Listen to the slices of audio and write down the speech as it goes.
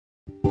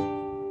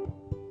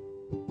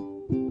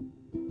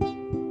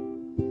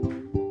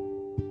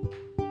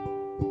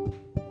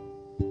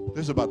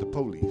This is about the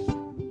police.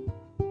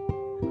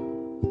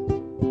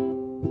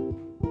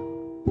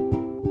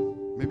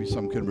 Maybe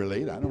some can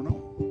relate, I don't know.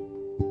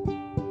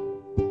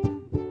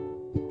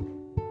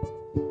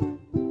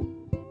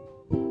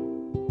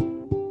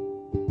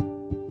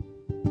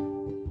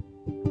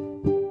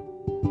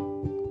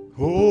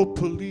 Oh,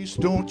 police,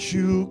 don't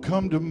you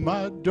come to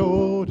my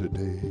door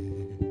today.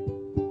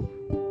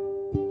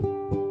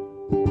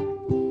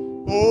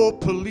 Oh,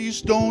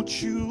 police,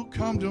 don't you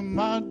come to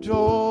my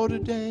door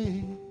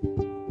today.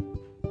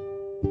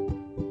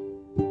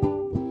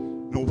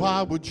 No,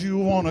 why would you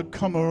want to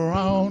come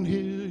around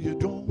here? You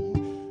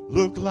don't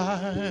look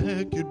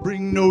like you'd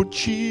bring no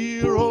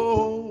cheer.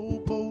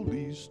 Oh,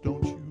 police,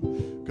 don't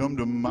you come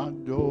to my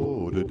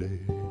door today.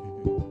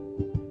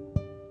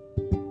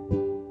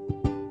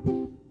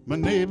 My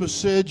neighbor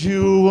said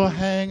you were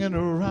hanging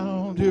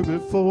around here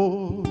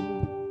before.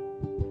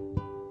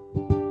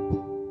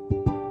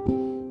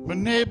 My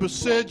neighbor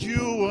said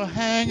you were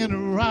hanging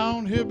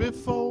around here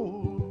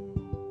before.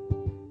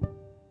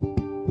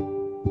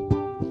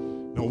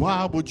 Now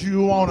why would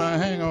you want to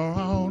hang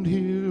around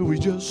here? We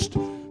just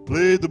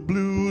play the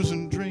blues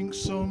and drink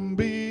some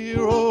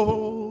beer.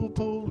 Oh,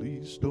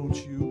 police, don't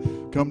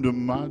you come to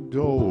my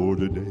door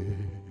today.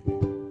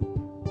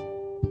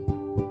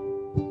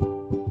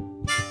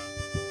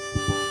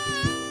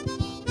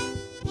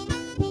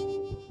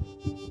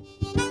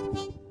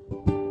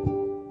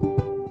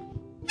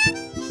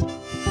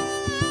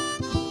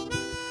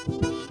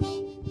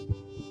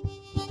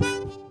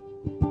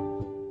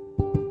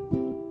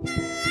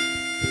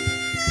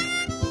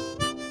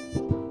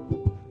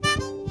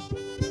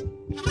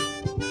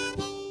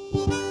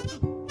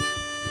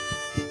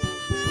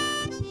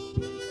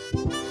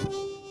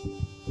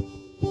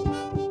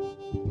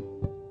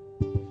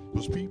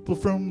 Those people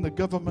from the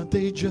government,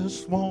 they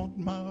just want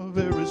my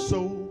very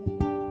soul.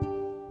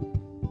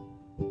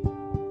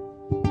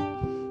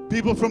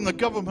 People from the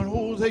government,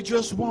 oh, they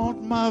just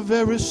want my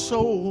very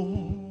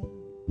soul.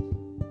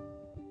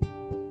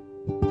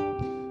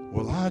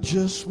 Well, I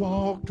just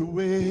walked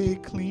away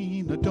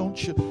clean. Now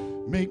don't you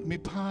make me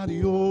part of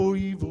your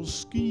evil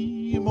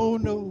scheme. Oh,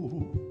 no.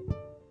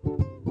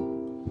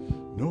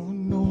 No,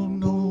 no,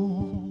 no.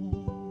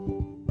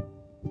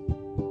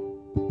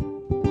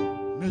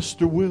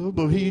 Mr.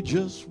 Wilbur, he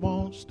just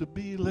wants to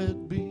be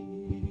let be.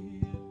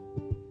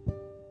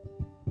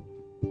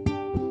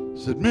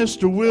 Said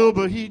Mr.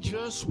 Wilbur, he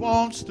just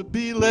wants to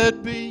be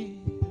let be.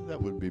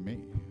 That would be me.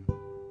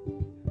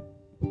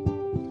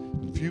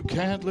 If you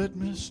can't let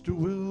Mr.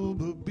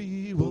 Wilbur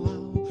be, well,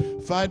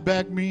 I'll fight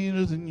back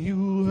meaner than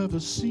you ever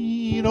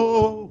seen.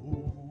 Oh,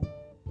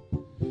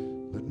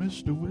 let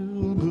Mr.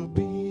 Wilbur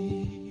be.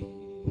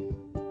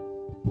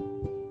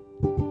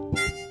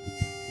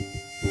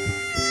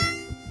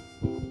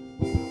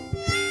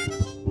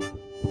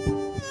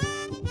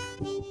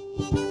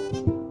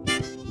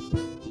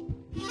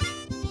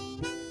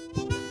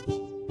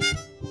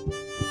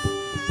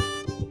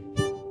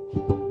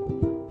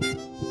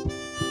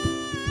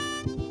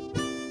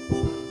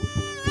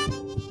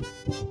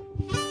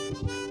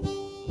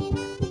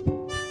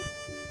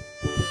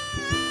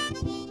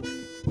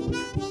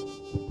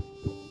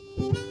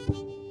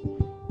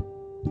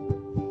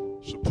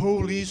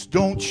 Police,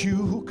 don't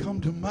you come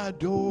to my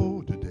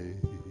door today.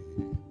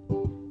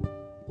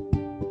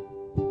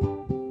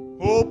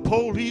 Oh,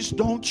 police,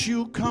 don't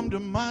you come to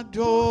my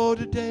door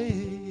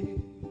today.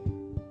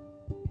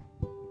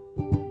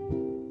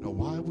 Now,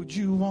 why would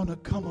you want to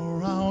come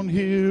around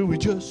here? We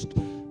just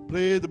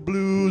play the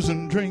blues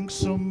and drink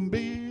some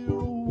beer.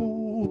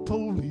 Oh,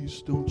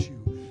 police, don't you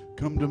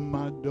come to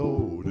my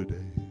door today.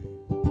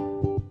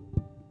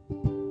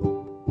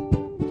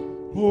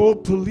 Oh,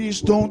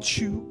 police, don't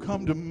you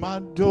come to my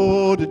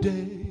door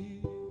today.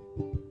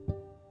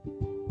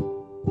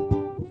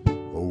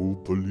 Oh,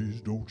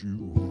 police, don't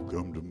you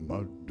come to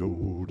my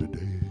door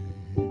today.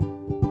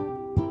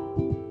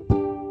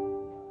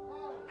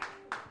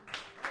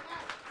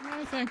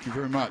 Well, thank you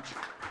very much.